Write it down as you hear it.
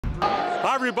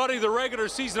Everybody, the regular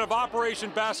season of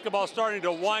Operation Basketball starting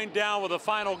to wind down with the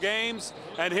final games.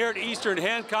 And here at Eastern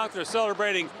Hancock, they're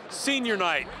celebrating senior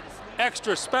night,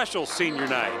 extra special senior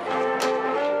night.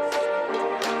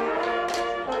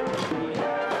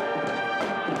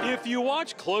 If you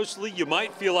watch closely, you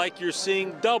might feel like you're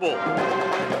seeing double.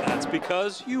 That's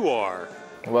because you are.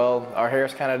 Well, our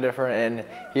hair's kind of different, and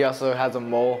he also has a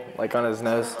mole, like, on his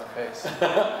nose.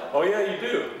 Oh, yeah, you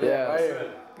do? Yeah.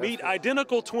 Meet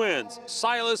identical twins,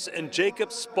 Silas and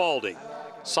Jacob Spaulding.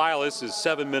 Silas is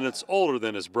 7 minutes older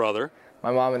than his brother.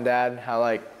 My mom and dad,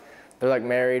 they're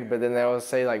married, but then they always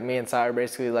say me and Silas are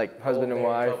basically like husband and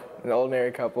wife, an old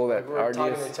married couple that argues. We're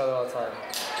talking to each other all the time.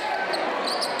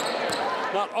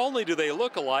 Not only do they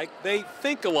look alike, they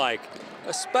think alike,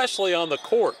 especially on the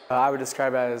court. I would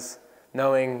describe it as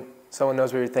knowing someone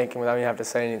knows what you're thinking without you having to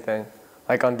say anything.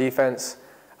 Like on defense,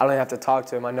 I don't even have to talk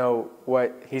to him. I know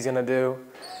what he's gonna do,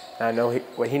 and I know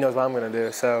what he knows what I'm gonna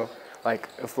do. So,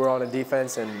 if we're on a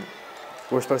defense and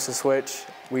we're supposed to switch,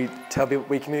 we tell people,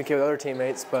 we communicate with other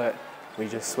teammates, but we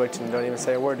just switch and don't even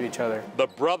say a word to each other. The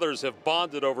brothers have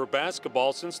bonded over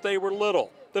basketball since they were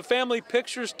little. The family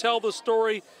pictures tell the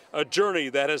story, a journey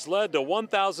that has led to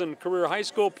 1,000 career high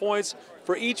school points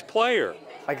for each player.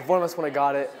 If one of us would have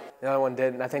got it, the other one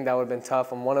didn't, I think that would have been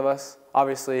tough on one of us,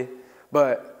 obviously.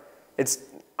 But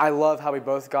I love how we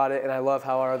both got it, and I love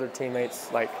how our other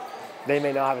teammates, they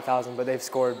may not have 1,000, but they've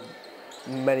scored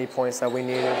many points that we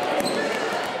needed.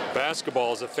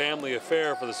 Basketball is a family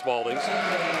affair for the Spauldings.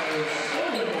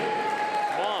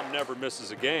 Mom never misses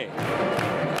a game.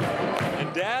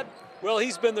 And Dad, well,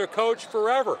 he's been their coach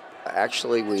forever.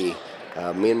 Actually, me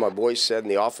and my boys sat in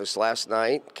the office last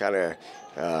night, kind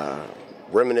of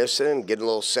reminiscing, getting a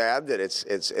little sad that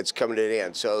it's coming to an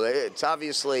end. So it's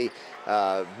obviously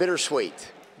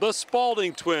bittersweet. The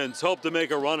Spaulding Twins hope to make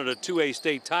a run at a 2A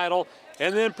state title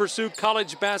and then pursue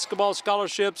college basketball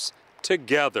scholarships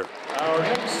together. Our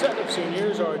next set of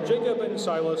seniors are Jacob and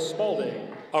Silas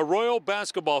Spaulding. A Royal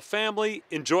basketball family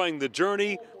enjoying the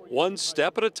journey one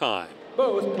step at a time.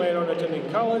 Both plan on attending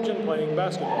college and playing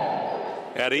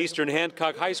basketball. At Eastern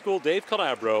Hancock High School, Dave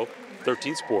Calabro,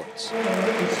 13 Sports.